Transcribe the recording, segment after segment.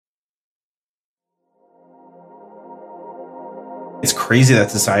It's crazy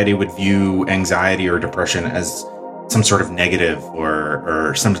that society would view anxiety or depression as some sort of negative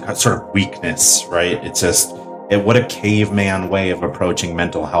or some sort of weakness, right? It's just what a caveman way of approaching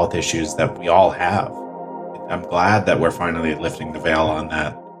mental health issues that we all have. I'm glad that we're finally lifting the veil on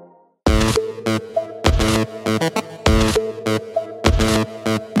that.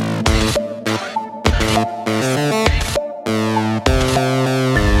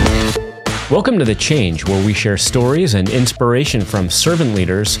 Welcome to The Change, where we share stories and inspiration from servant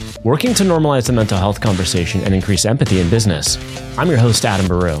leaders working to normalize the mental health conversation and increase empathy in business. I'm your host, Adam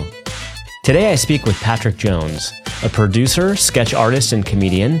Baru. Today I speak with Patrick Jones, a producer, sketch artist and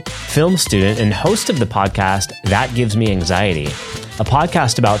comedian, film student, and host of the podcast That Gives Me Anxiety, a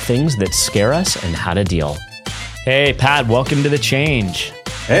podcast about things that scare us and how to deal. Hey, Pat, welcome to The Change.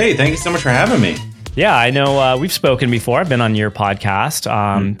 Hey, thank you so much for having me. Yeah, I know we've spoken before. I've been on your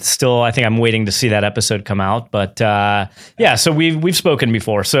podcast. Still, I think I'm waiting to see that episode come out. But so we've spoken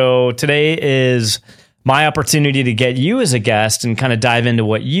before. So today is my opportunity to get you as a guest and kind of dive into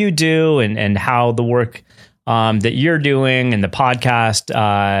what you do and how the work that you're doing and the podcast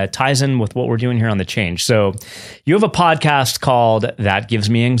ties in with what we're doing here on The Change. So you have a podcast called That Gives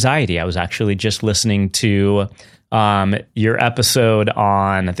Me Anxiety. I was actually just listening to your episode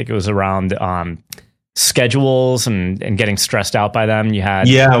on, I think it was around schedules and getting stressed out by them. You had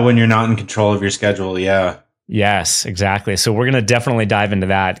when you're not in control of your schedule. Yes, exactly. So we're gonna definitely dive into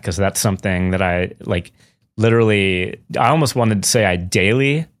that because that's something that I literally. I almost wanted to say I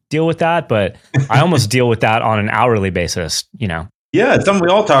daily deal with that, but I almost deal with that on an hourly basis. You know. Yeah, it's something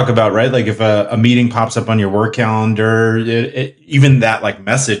we all talk about, right? Like if a meeting pops up on your work calendar, even that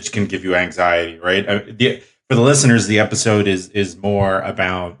message can give you anxiety, right? For the listeners, the episode is more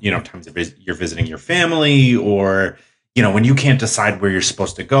about, times you're visiting your family or, when you can't decide where you're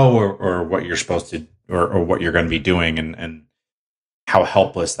supposed to go or what you're supposed to or what you're going to be doing and how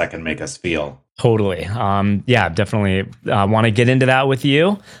helpless that can make us feel. Totally. Definitely want to get into that with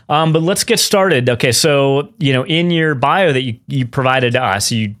you. But let's get started. Okay. So, in your bio that you provided to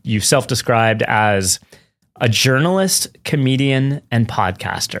us, you self-described as a journalist, comedian, and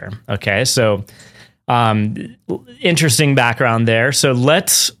podcaster. Okay. So, interesting background there. So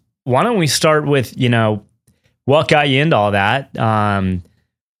why don't we start with, what got you into all that?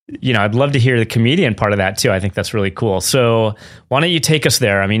 I'd love to hear the comedian part of that too. I think that's really cool. So why don't you take us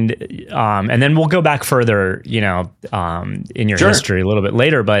there? I mean, and then we'll go back further, in your history a little bit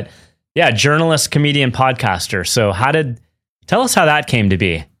later, but yeah, journalist, comedian, podcaster. So tell us how that came to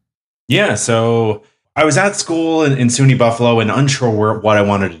be. Yeah. So I was at school in SUNY Buffalo and unsure what I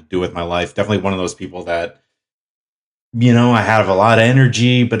wanted to do with my life. Definitely one of those people that, I have a lot of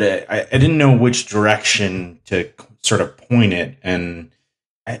energy, but I didn't know which direction to sort of point it. And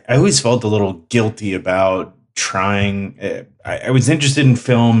I always felt a little guilty about trying. I was interested in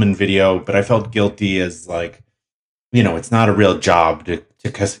film and video, but I felt guilty as it's not a real job to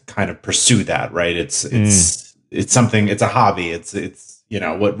kind of pursue that, right? It's something, it's a hobby. It's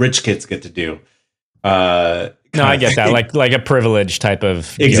what rich kids get to do. No, I get that. Like a privilege type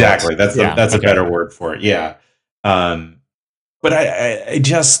of exactly. Guilt. That's a better word for it. Yeah. But I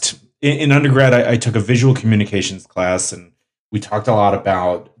just in undergrad I took a visual communications class and we talked a lot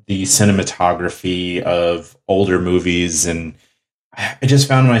about the cinematography of older movies and I just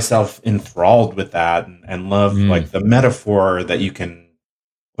found myself enthralled with that and loved the metaphor that you can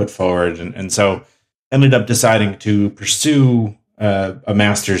put forward and so ended up deciding to pursue a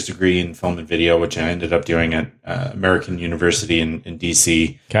master's degree in film and video, which I ended up doing at American University in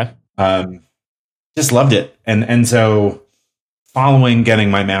DC. Okay. Just loved it. And so following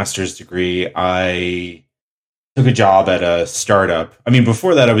getting my master's degree, I took a job at a startup. I mean,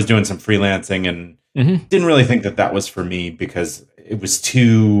 before that, I was doing some freelancing and didn't really think that was for me because it was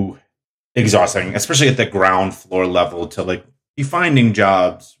too exhausting, especially at the ground floor level to be finding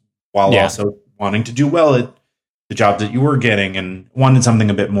jobs while also wanting to do well at the job that you were getting and wanted something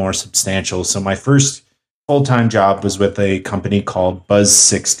a bit more substantial. So my first full-time job was with a company called Buzz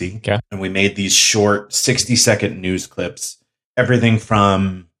 60. Okay. And we made these short 60-second news clips, everything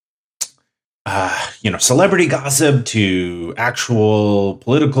from, celebrity gossip to actual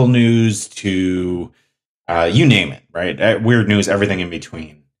political news to you name it, right? Weird news, everything in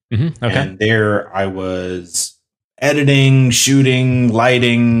between. Mm-hmm. Okay. And there I was editing, shooting,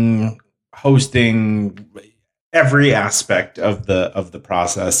 lighting, hosting, every aspect of the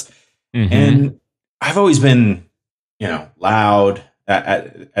process. And I've always been, loud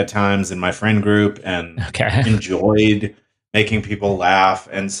at times in my friend group and enjoyed making people laugh.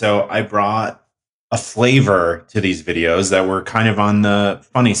 And so I brought a flavor to these videos that were kind of on the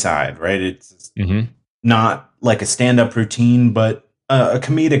funny side, right? It's not like a stand-up routine, but a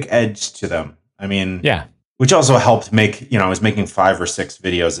comedic edge to them. I mean, Yeah. which also helped make, I was making 5 or 6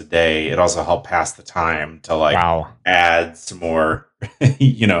 videos a day. It also helped pass the time to like Wow. add some more,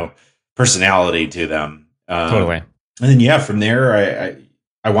 personality to them. Totally. And then, yeah, from there,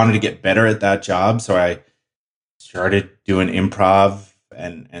 I wanted to get better at that job. So I started doing improv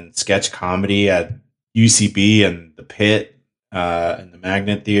and sketch comedy at UCB and the Pit and the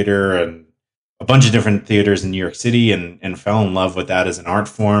Magnet Theater and a bunch of different theaters in New York City, and fell in love with that as an art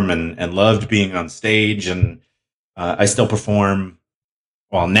form, and loved being on stage. And I still perform,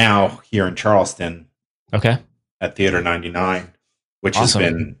 well, now here in Charleston. Okay. At Theater 99, which Awesome.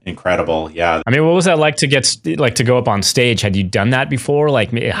 has been incredible. Yeah. I mean, what was that like to go up on stage? Had you done that before,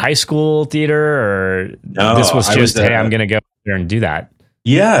 like high school theater, or No, this was just, hey, I'm going to go there and do that?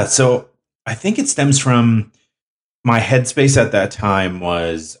 Yeah. So I think it stems from my headspace at that time.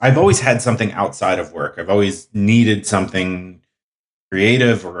 Was I've always had something outside of work. I've always needed something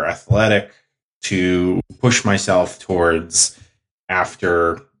creative or athletic to push myself towards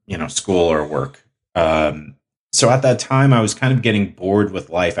after, school or work. So at that time, I was kind of getting bored with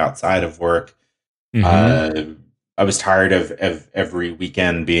life outside of work. I was tired of every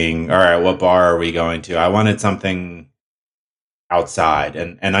weekend being, all right, what bar are we going to? I wanted something outside.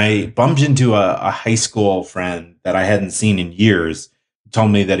 And I bumped into a high school friend that I hadn't seen in years, who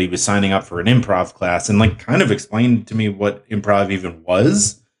told me that he was signing up for an improv class, and like kind of explained to me what improv even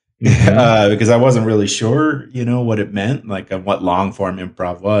was. Because I wasn't really sure, what it meant, like what long form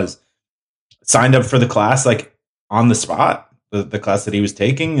improv was. Signed up for the class, like on the spot, the class that he was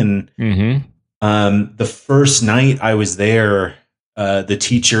taking. And the first night I was there, the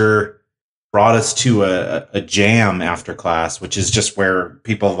teacher brought us to a jam after class, which is just where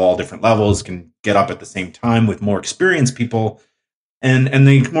people of all different levels can get up at the same time with more experienced people. And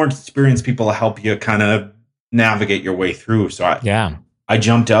the more experienced people help you kind of navigate your way through. So I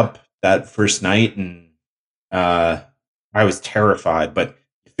jumped up that first night, and I was terrified, but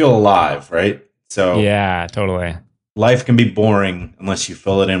you feel alive, right? So yeah, totally. Life can be boring unless you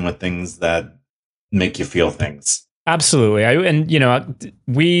fill it in with things that make you feel things. Absolutely.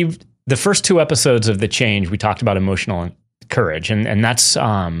 The first 2 episodes of The Change, we talked about emotional courage, and that's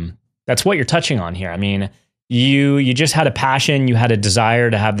what you're touching on here. I mean, you just had a passion, you had a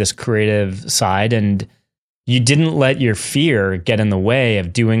desire to have this creative side, and you didn't let your fear get in the way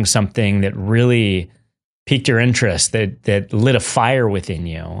of doing something that really piqued your interest, that lit a fire within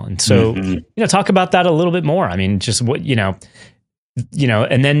you. And so, talk about that a little bit more. I mean, just what, and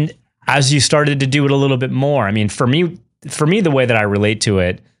then as you started to do it a little bit more, I mean, for me, the way that I relate to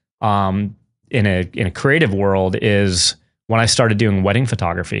it, in a creative world is when I started doing wedding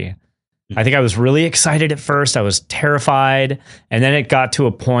photography. I think I was really excited at first. I was terrified. And then it got to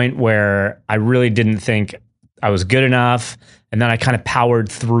a point where I really didn't think I was good enough. And then I kind of powered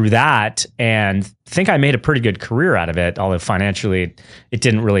through that and think I made a pretty good career out of it. Although financially it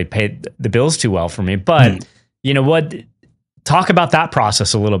didn't really pay the bills too well for me. But you know what? Talk about that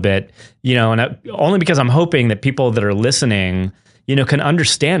process a little bit, and only because I'm hoping that people that are listening, can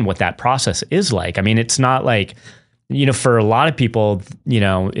understand what that process is like. I mean, it's not like, for a lot of people,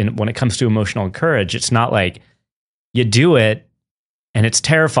 when it comes to emotional courage, it's not like you do it and it's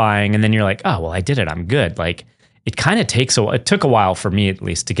terrifying. And then you're like, oh, well, I did it. I'm good. Like it kind of it took a while for me, at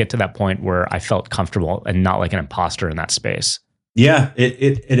least, to get to that point where I felt comfortable and not like an imposter in that space. Yeah,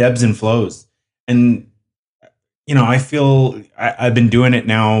 it ebbs and flows. And, I feel I've been doing it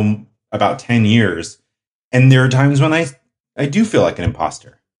now about 10 years. And there are times when I do feel like an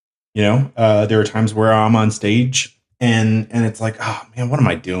imposter. There are times where I'm on stage and it's like, oh man, what am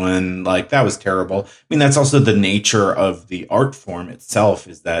I doing? Like that was terrible. I mean, that's also the nature of the art form itself,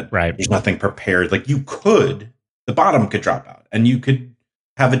 is that there's nothing prepared. Like the bottom could drop out and you could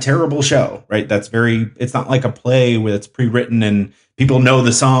have a terrible show, right? It's not like a play where it's pre-written and people know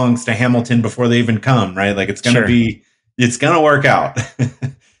the songs to Hamilton before they even come, right? Like it's going to work out.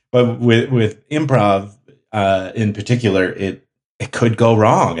 But with improv, in particular, it could go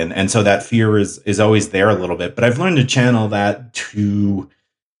wrong. And so that fear is always there a little bit, but I've learned to channel that to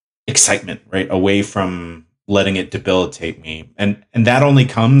excitement, right? Away from letting it debilitate me. And that only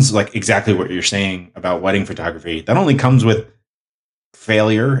comes, like exactly what you're saying about wedding photography. That only comes with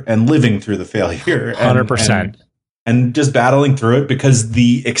failure and living through the failure. 100%. And just battling through it, because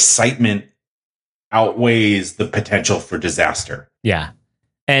the excitement outweighs the potential for disaster. Yeah.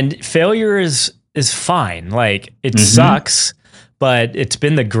 And failure is fine. Like it sucks, but it's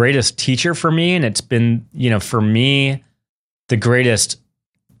been the greatest teacher for me. And it's been, for me, the greatest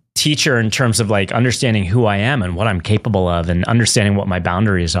teacher in terms of like understanding who I am and what I'm capable of and understanding what my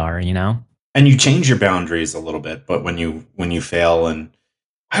boundaries are, and you change your boundaries a little bit, but when you fail, and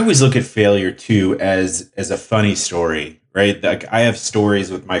I always look at failure too as a funny story, right? Like I have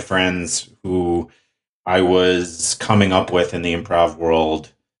stories with my friends who I was coming up with in the improv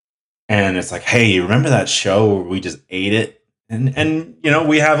world, and it's like, hey, you remember that show where we just ate it, and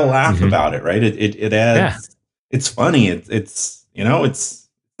we have a laugh about it, right? It adds, it's funny, it's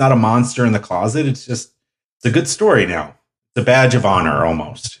not a monster in the closet. It's a good story now. It's a badge of honor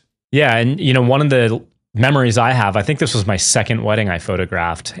almost. Yeah, and one of the memories I have, I think this was my second wedding I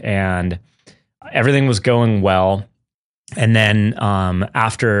photographed, and everything was going well. And then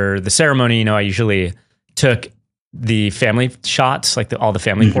after the ceremony, I usually took the family shots, like all the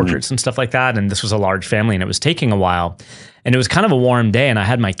family portraits and stuff like that. And this was a large family, and it was taking a while. And it was kind of a warm day, and I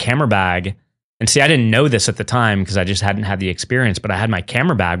had my camera bag. And see, I didn't know this at the time because I just hadn't had the experience, but I had my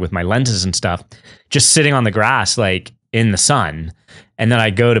camera bag with my lenses and stuff just sitting on the grass, like in the sun. And then I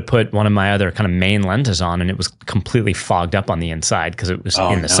go to put one of my other kind of main lenses on, and it was completely fogged up on the inside because it was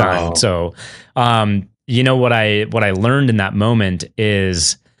in the sun. So, what I learned in that moment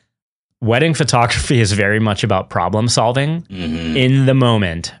is wedding photography is very much about problem solving in the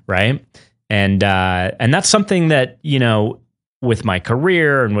moment, right? And that's something that, with my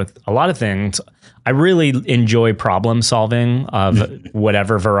career and with a lot of things, I really enjoy problem solving of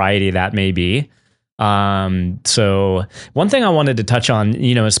whatever variety that may be. So one thing I wanted to touch on,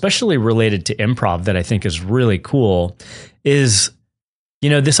 especially related to improv that I think is really cool is,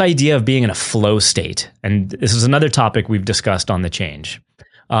 this idea of being in a flow state. And this is another topic we've discussed on The Change.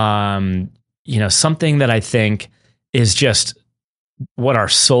 Something that I think is just what our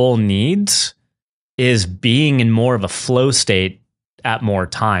soul needs is being in more of a flow state at more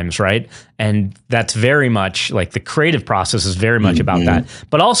times, right? And that's very much like the creative process is very much about that,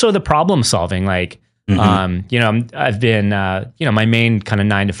 but also the problem solving. Like, I've been, my main kind of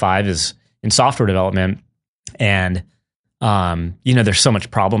 9 to 5 is in software development, and there's so much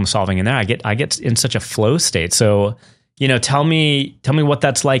problem solving in there. I get in such a flow state. So, tell me what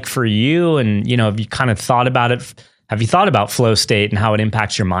that's like for you, and have you kind of thought about it? Have you thought about flow state and how it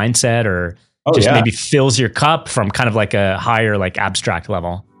impacts your mindset, or maybe fills your cup from kind of like a higher, like abstract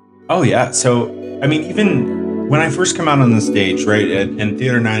level? Oh yeah. So, I mean, even when I first come out on the stage, right, in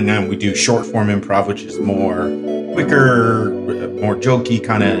Theater 99, we do short form improv, which is more quicker, more jokey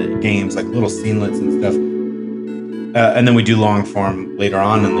kind of games, like little scenelets and stuff. And then we do long form later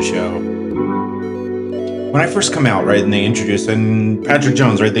on in the show. When I first come out, right, and they introduce, and Patrick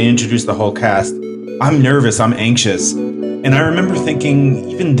Jones, right, they introduce the whole cast, I'm nervous, I'm anxious. And I remember thinking,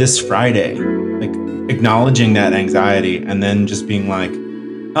 even this Friday, like acknowledging that anxiety and then just being like,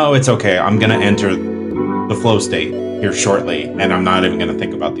 oh, it's okay. I'm going to enter the flow state here shortly, and I'm not even going to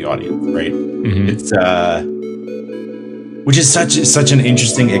think about the audience, right? It's, which is such an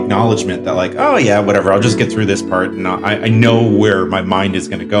interesting acknowledgement that like, oh yeah, whatever, I'll just get through this part, and I know where my mind is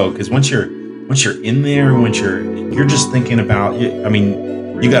going to go. Because once you're in there, you're just thinking about, I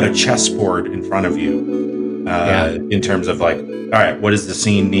mean, you got a chessboard in front of you. In terms of like, all right, what does the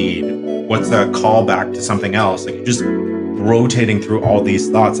scene need? What's a callback to something else? Like you're just rotating through all these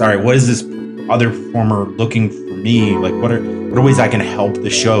thoughts. All right, what is this other performer looking for me? Like what are ways I can help the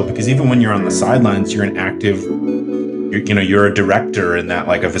show? Because even when you're on the sidelines, you're an active, you're a director, and that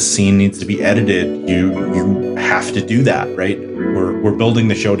like if a scene needs to be edited, you have to do that, right? We're building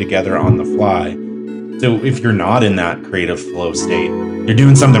the show together on the fly. So if you're not in that creative flow state, you're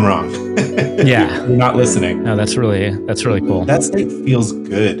doing something wrong. Yeah. You're not listening. No, that's really cool. That state feels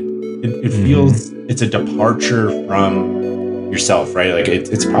good. It feels, it's a departure from yourself, right? Like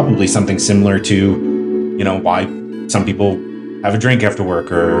it's probably something similar to, why some people have a drink after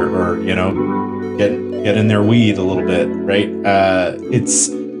work or get in their weed a little bit, right? It's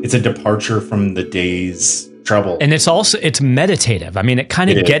a departure from the day's trouble. And it's meditative. I mean, it kind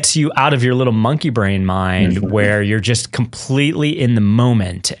of gets you out of your little monkey brain mind where you're just completely in the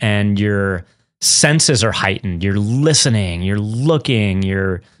moment and your senses are heightened. You're listening, you're looking,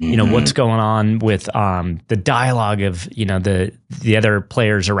 you're, what's going on with the dialogue of, the other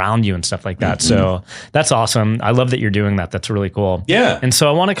players around you and stuff like that. So that's awesome. I love that you're doing that. That's really cool. Yeah. And so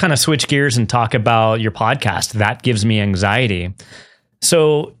I want to kind of switch gears and talk about your podcast. That gives me anxiety.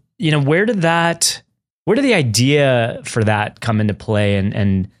 So, where did the idea for that come into play?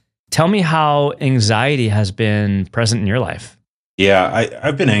 And tell me how anxiety has been present in your life. Yeah,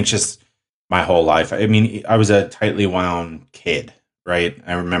 I've been anxious my whole life. I mean, I was a tightly wound kid, right?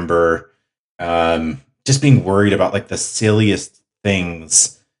 I remember just being worried about like the silliest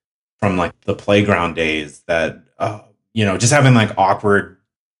things from like the playground days that, just having like awkward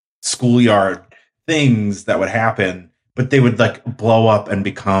schoolyard things that would happen, but they would like blow up and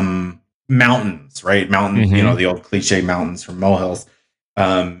become mountains, right? Mountains, Mm-hmm. the old cliche mountains from molehills.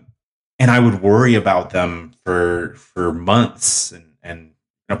 And I would worry about them for months and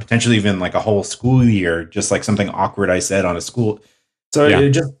potentially even like a whole school year, just like something awkward I said on a school. So Yeah.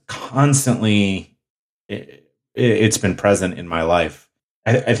 it just constantly, it's been present in my life.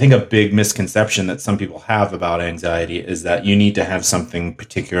 I think a big misconception that some people have about anxiety is that you need to have something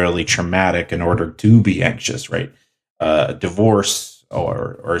particularly traumatic in order to be anxious, right? Divorce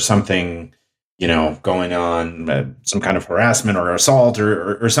or something, going on, some kind of harassment or assault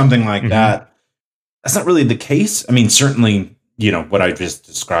or something like that. That's not really the case. I mean, certainly, what I just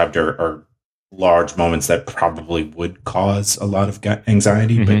described are large moments that probably would cause a lot of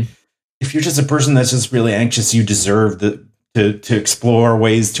anxiety. But if you're just a person that's just really anxious, you deserve to explore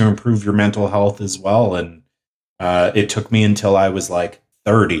ways to improve your mental health as well. And it took me until I was like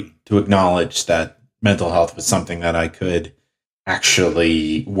 30 to acknowledge that mental health was something that I could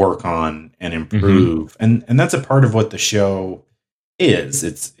actually work on and improve. And that's a part of what the show is.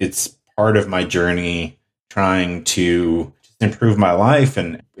 It's part of my journey trying to improve my life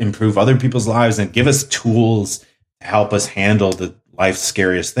and improve other people's lives and give us tools to help us handle the life's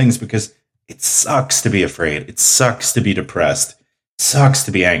scariest things, because it sucks to be afraid. It sucks to be depressed. It sucks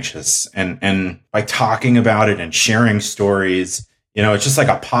to be anxious. And by talking about it and sharing stories, it's just like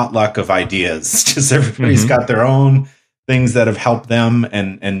a potluck of ideas. Just everybody's got their own things that have helped them.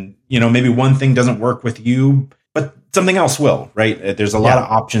 And maybe one thing doesn't work with you, but something else will, right? There's a lot of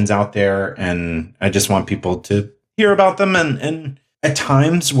options out there. And I just want people to hear about them and at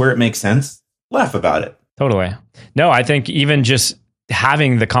times where it makes sense, laugh about it. Totally. No, I think even just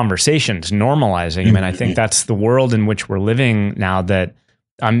having the conversations, normalizing. I mean, I think that's the world in which we're living now, that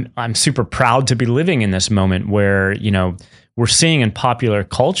I'm super proud to be living in this moment where, we're seeing in popular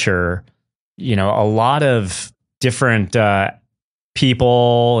culture, a lot of different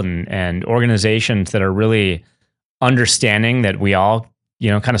people and organizations that are really understanding that we all,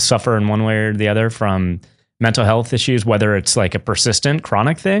 kind of suffer in one way or the other from mental health issues, whether it's like a persistent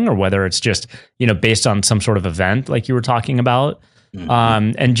chronic thing or whether it's just, based on some sort of event like you were talking about.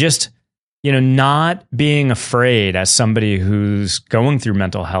 And just, not being afraid as somebody who's going through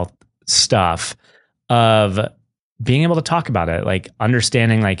mental health stuff, of being able to talk about it, like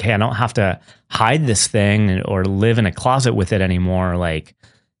understanding like, hey, I don't have to hide this thing or live in a closet with it anymore. Like,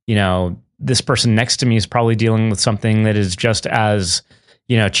 this person next to me is probably dealing with something that is just as,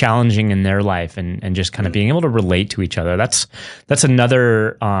 challenging in their life, and just kind of being able to relate to each other. That's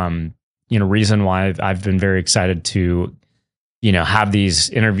another, reason why I've been very excited to, have these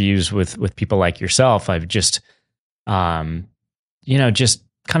interviews with people like yourself. I've just, just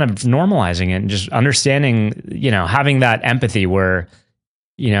kind of normalizing it and just understanding, having that empathy where,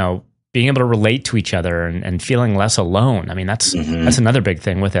 being able to relate to each other and feeling less alone. I mean, that's another big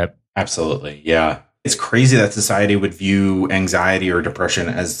thing with it. Absolutely. Yeah. It's crazy that society would view anxiety or depression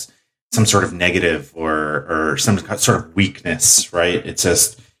as some sort of negative or some sort of weakness, right? It's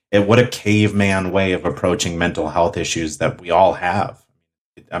just, what a caveman way of approaching mental health issues that we all have.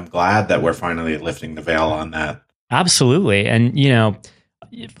 I'm glad that we're finally lifting the veil on that. Absolutely. And,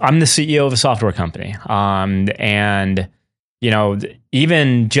 I'm the CEO of a software company. And,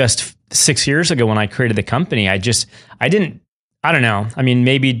 even just 6 years ago when I created the company, I don't know. I mean,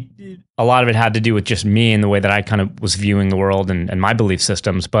 maybe a lot of it had to do with just me and the way that I kind of was viewing the world and my belief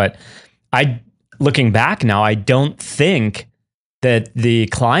systems. But looking back now, I don't think that the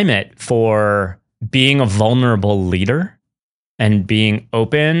climate for being a vulnerable leader and being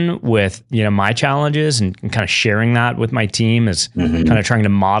open with, my challenges and kind of sharing that with my team is kind of trying to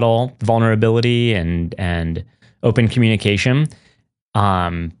model vulnerability and open communication.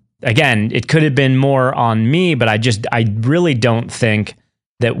 Again, it could have been more on me, but I really don't think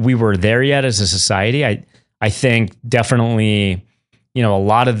that we were there yet as a society. I think definitely, a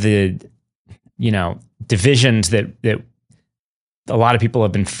lot of the, divisions that a lot of people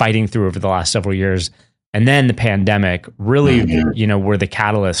have been fighting through over the last several years. And then the pandemic really, were the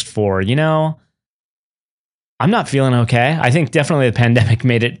catalyst for, I'm not feeling okay. I think definitely the pandemic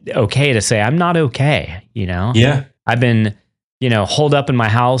made it okay to say, I'm not okay. Yeah. I've been, holed up in my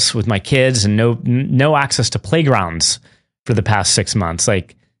house with my kids and no access to playgrounds for the past 6 months.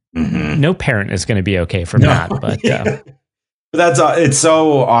 Like no parent is going to be okay from that. But But it's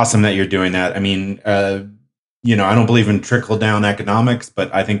so awesome that you're doing that. I mean, I don't believe in trickle down economics,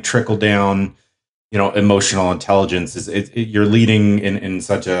 but I think trickle down, emotional intelligence is you're leading in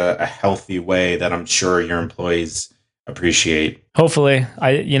such a healthy way that I'm sure your employees appreciate. Hopefully,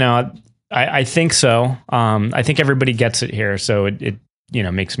 I think so. I think everybody gets it here. So it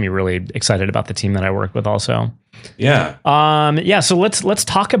makes me really excited about the team that I work with also. Yeah. So let's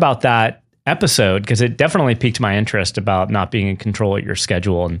talk about that, episode because it definitely piqued my interest about not being in control of your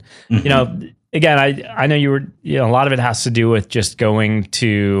schedule. And, again, I know a lot of it has to do with just going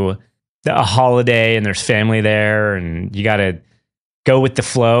to a holiday and there's family there and you got to go with the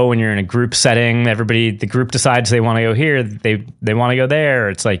flow when you're in a group setting. The group decides they want to go here. They want to go there.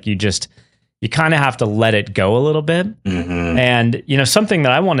 It's like you kind of have to let it go a little bit. And, something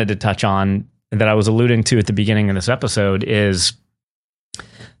that I wanted to touch on that I was alluding to at the beginning of this episode is,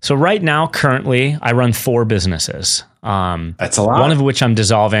 so right now, currently, I run 4 businesses. That's a lot. One of which I'm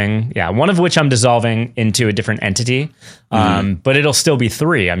dissolving. Yeah, one of which I'm dissolving into a different entity. But it'll still be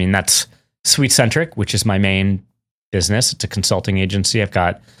 3. I mean, that's Sweet Centric, which is my main business. It's a consulting agency. I've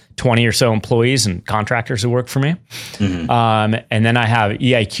got 20 or so employees and contractors who work for me. And then I have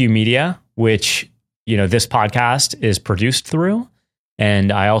EIQ Media, which, this podcast is produced through.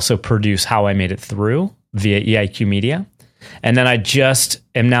 And I also produce How I Made It Through via EIQ Media. And then I just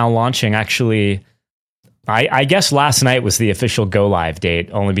am now launching, actually, I guess last night was the official go live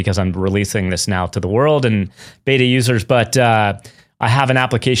date, only because I'm releasing this now to the world and beta users. But I have an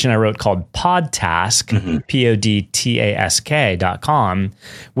application I wrote called Podtask, podtask.com,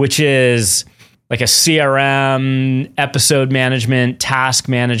 which is like a CRM, episode management, task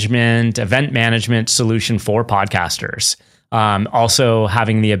management, event management solution for podcasters. Also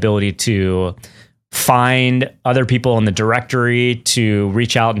having the ability to find other people in the directory to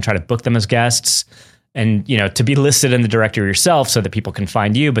reach out and try to book them as guests and, to be listed in the directory yourself so that people can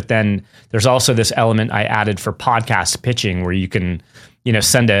find you. But then there's also this element I added for podcast pitching where you can,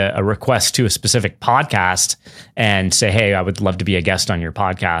 send a request to a specific podcast and say, hey, I would love to be a guest on your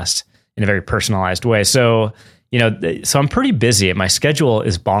podcast in a very personalized way. So, so I'm pretty busy. My schedule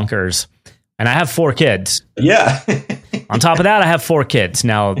is bonkers and I have 4 kids. Yeah. On top of that, I have 4 kids.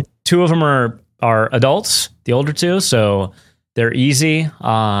 Now, 2 of them are adults, the older 2, so they're easy.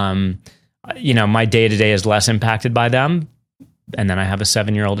 My day-to-day is less impacted by them. And then I have a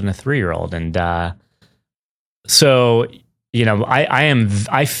 7-year-old and a 3-year-old. And so,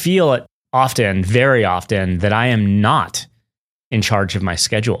 I feel it often, very often, that I am not in charge of my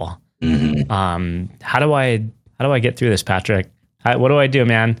schedule. How do I get through this, Patrick? What do I do,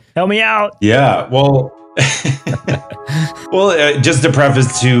 man? Help me out. Yeah, well... just to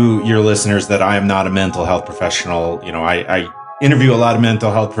preface to your listeners that I am not a mental health professional. I interview a lot of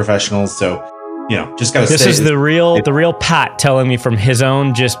mental health professionals, so just gotta. This is the real Pat telling me from his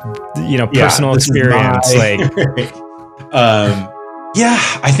own personal experience. I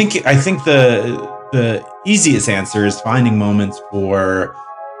think the easiest answer is finding moments for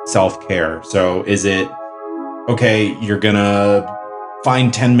self-care. So is it okay? You're gonna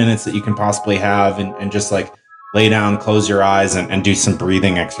find 10 minutes that you can possibly have and just lay down, close your eyes and do some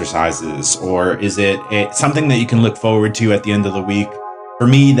breathing exercises? Or is it something that you can look forward to at the end of the week? For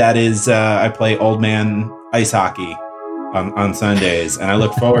me, that is, I play old man ice hockey on Sundays and I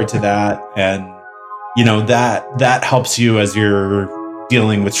look forward to that. And, that helps you as you're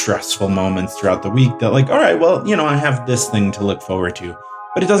dealing with stressful moments throughout the week that all right, well, I have this thing to look forward to,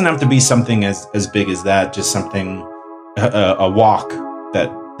 but it doesn't have to be something as big as that, just something, a walk that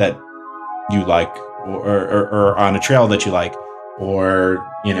you like, or on a trail that you like, or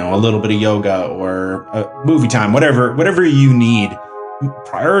a little bit of yoga or a movie time, whatever you need.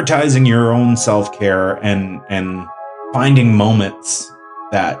 Prioritizing your own self-care and finding moments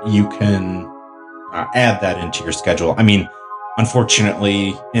that you can add that into your schedule. I mean,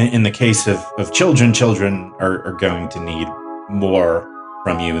 unfortunately, in the case of children are going to need more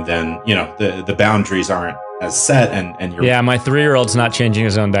from you than the boundaries aren't as set and you're... Yeah, my 3-year-old's not changing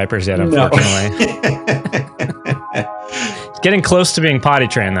his own diapers yet, unfortunately. He's getting close to being potty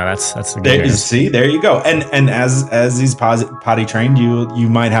trained, though. That's the good news. See, there you go. And as he's potty trained, you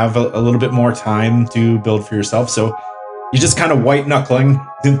might have a little bit more time to build for yourself. So you're just kind of white knuckling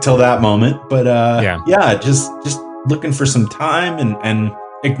until that moment. But just looking for some time and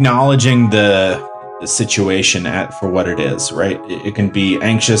acknowledging the situation for what it is, right? It can be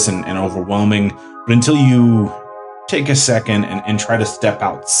anxious and overwhelming, but until you take a second and try to step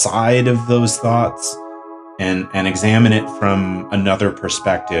outside of those thoughts and examine it from another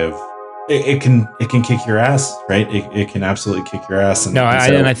perspective, it can kick your ass, right? It can absolutely kick your ass. And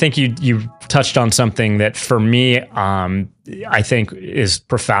I think you touched on something that for me, I think is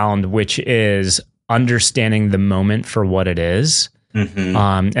profound, which is understanding the moment for what it is.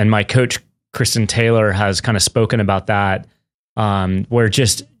 And my coach, Kristen Taylor, has kind of spoken about that, where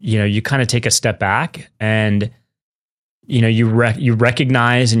just, you kind of take a step back and, you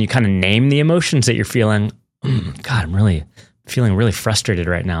recognize and you kind of name the emotions that you're feeling. God, I'm really feeling really frustrated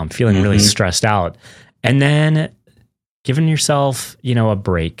right now. I'm feeling really stressed out. And then giving yourself, a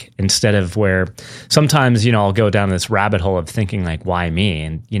break instead of where sometimes, I'll go down this rabbit hole of thinking like, why me?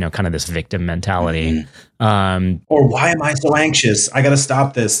 And, kind of this victim mentality. Or why am I so anxious? I got to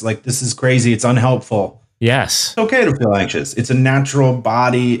stop this. Like, this is crazy. It's unhelpful. Yes. It's okay to feel anxious. It's a natural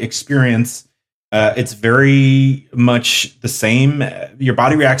body experience. It's very much the same. Your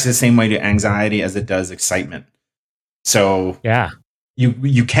body reacts the same way to anxiety as it does excitement. So yeah,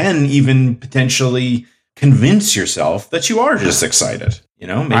 you can even potentially convince yourself that you are just excited.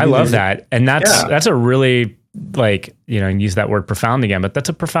 Maybe I love that. And that's a really, like, and use that word profound again, but that's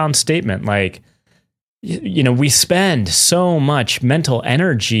a profound statement. Like, we spend so much mental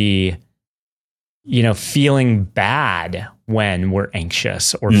energy, feeling bad when we're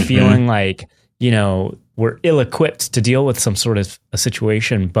anxious or feeling like, we're ill-equipped to deal with some sort of a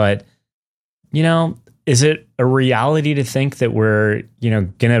situation. But, is it a reality to think that we're,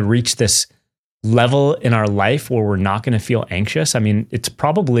 going to reach this level in our life where we're not going to feel anxious? I mean, it's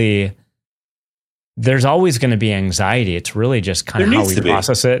probably, there's always going to be anxiety. It's really just kind of how we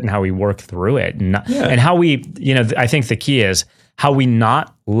process it and how we work through it. And how we, I think the key is how we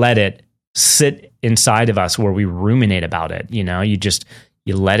not let it sit inside of us where we ruminate about it.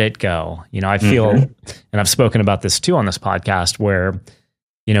 You let it go. I feel, and I've spoken about this too on this podcast, where,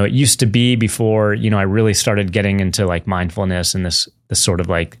 it used to be before, I really started getting into like mindfulness and this sort of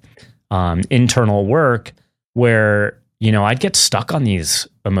like internal work where, I'd get stuck on these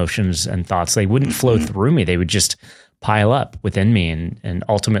emotions and thoughts. They wouldn't flow through me. They would just pile up within me and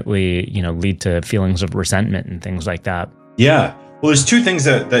ultimately, lead to feelings of resentment and things like that. Yeah. Well, there's two things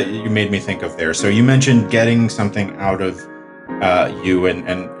that you made me think of there. So you mentioned getting something out of you,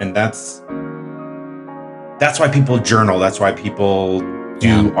 and that's why people journal. That's why people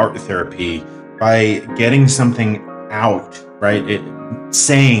do art therapy, by getting something out, right?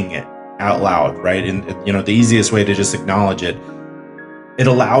 Saying it out loud, right? And the easiest way to just acknowledge it, it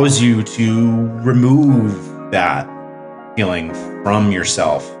allows you to remove that feeling from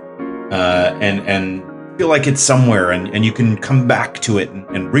yourself, and feel like it's somewhere, and you can come back to it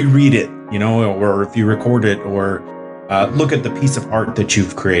and reread it, or if you record it, or look at the piece of art that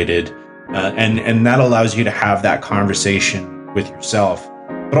you've created, and that allows you to have that conversation with yourself.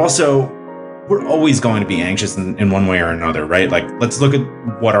 But also, we're always going to be anxious in one way or another, right? Like, let's look at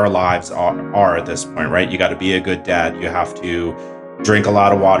what our lives are at this point, right? You got to be a good dad. You have to drink a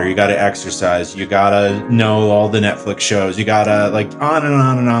lot of water. You got to exercise. You got to know all the Netflix shows. You got to, like, on and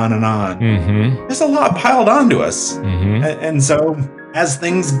on and on and on. There's a lot piled onto us. And so as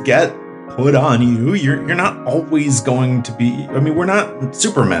things get put on you, you're not always going to be, we're not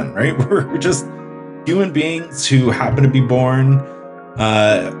Supermen, right? We're just human beings who happen to be born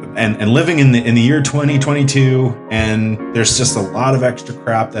and living in the year 2022, and there's just a lot of extra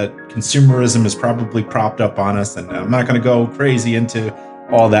crap that consumerism is probably propped up on us, and I'm not going to go crazy into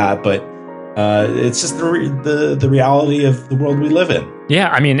all that, but it's just the reality of the world we live in.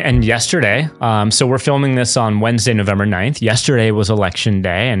 Yeah, and yesterday, so we're filming this on Wednesday, November 9th. Yesterday was election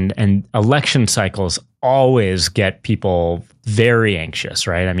day, and election cycles always get people very anxious,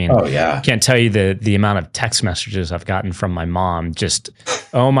 right? I can't tell you the amount of text messages I've gotten from my mom, just,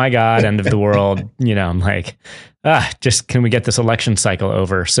 oh my God, end of the world. I'm like, just can we get this election cycle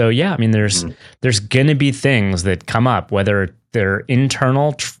over? So yeah, there's going to be things that come up, whether they're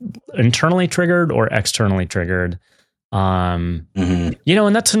internally triggered or externally triggered. And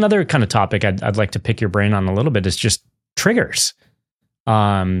that's another kind of topic I'd like to pick your brain on a little bit, is just triggers.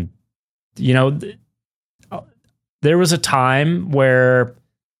 There was a time where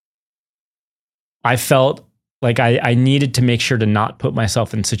I felt like I needed to make sure to not put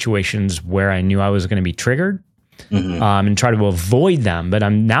myself in situations where I knew I was going to be triggered, and try to avoid them. But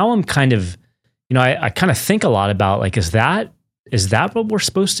I'm kind of, I kind of think a lot about, like, is that what we're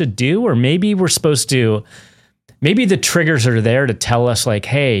supposed to do? Or maybe we're supposed to, maybe the triggers are there to tell us, like,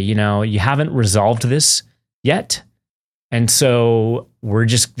 hey, you haven't resolved this yet. And so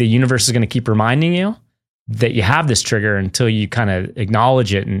the universe is going to keep reminding you that you have this trigger until you kind of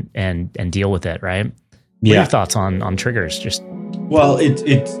acknowledge it and deal with it, right? What are your thoughts on triggers? Well,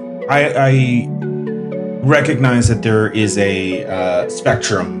 I recognize that there is a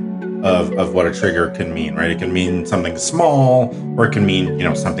spectrum of what a trigger can mean, right? It can mean something small, or it can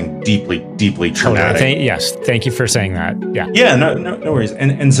mean, something deeply, deeply traumatic. Yes. Thank you for saying that. Yeah. Yeah, no worries.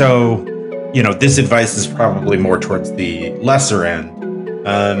 And so, this advice is probably more towards the lesser end.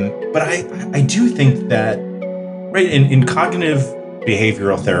 But I do think that, right, in cognitive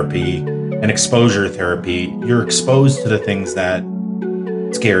behavioral therapy and exposure therapy, you're exposed to the things that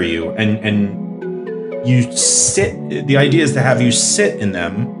scare you, and you sit. The idea is to have you sit in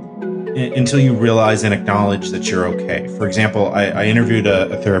them until you realize and acknowledge that you're okay. For example, I interviewed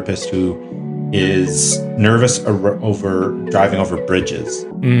a therapist who is nervous over driving over bridges.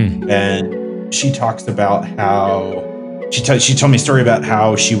 And she talks about how she told me a story about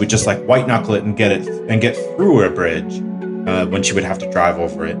how she would just like white knuckle it and get through a bridge when she would have to drive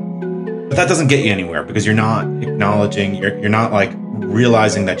over it. But that doesn't get you anywhere because you're not acknowledging, you're not like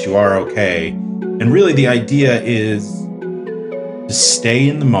realizing that you are okay. And really the idea is to stay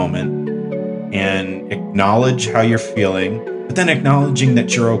in the moment and acknowledge how you're feeling, but then acknowledging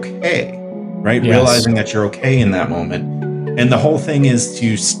that you're okay, right? Yes. Realizing that you're okay in that moment. And the whole thing is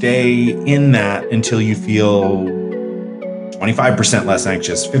to stay in that until you feel 25% less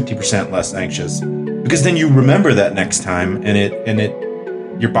anxious, 50% less anxious, because then you remember that next time and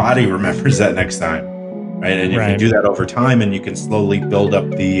your body remembers that next time, right? And if you do that over time and you can slowly build up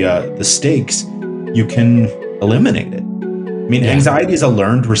the stakes, you can eliminate it. I mean, anxiety is a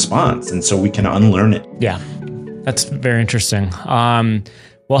learned response, and so we can unlearn it. Yeah, that's very interesting.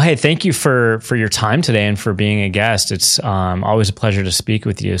 Well, hey, thank you for your time today and for being a guest. It's always a pleasure to speak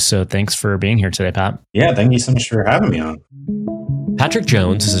with you. So thanks for being here today, Pat. Yeah, thank you so much for having me on. Patrick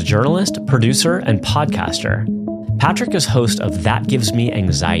Jones is a journalist, producer, and podcaster. Patrick is host of That Gives Me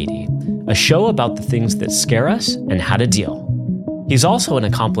Anxiety, a show about the things that scare us and how to deal. He's also an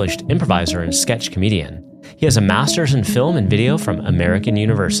accomplished improviser and sketch comedian. He has a master's in film and video from American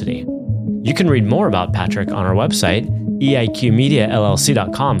University. You can read more about Patrick on our website,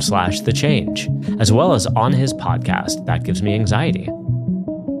 eiqmediallc.com/thechange, as well as on his podcast, That Gives Me Anxiety.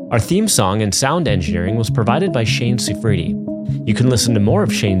 Our theme song and sound engineering was provided by Shane Sufridi. You can listen to more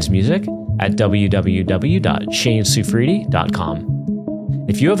of Shane's music at www.shanesufridi.com.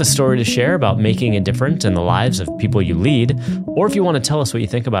 If you have a story to share about making a difference in the lives of people you lead, or if you want to tell us what you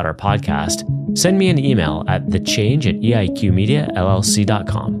think about our podcast, send me an email at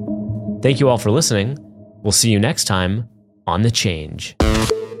thechange@eiqmediallc.com. Thank you all for listening. We'll see you next time on The Change.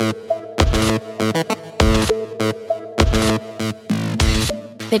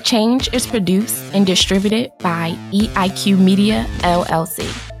 The Change is produced and distributed by EIQ Media, LLC.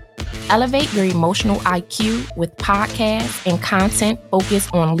 Elevate your emotional IQ with podcasts and content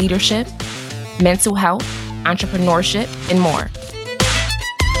focused on leadership, mental health, entrepreneurship, and more.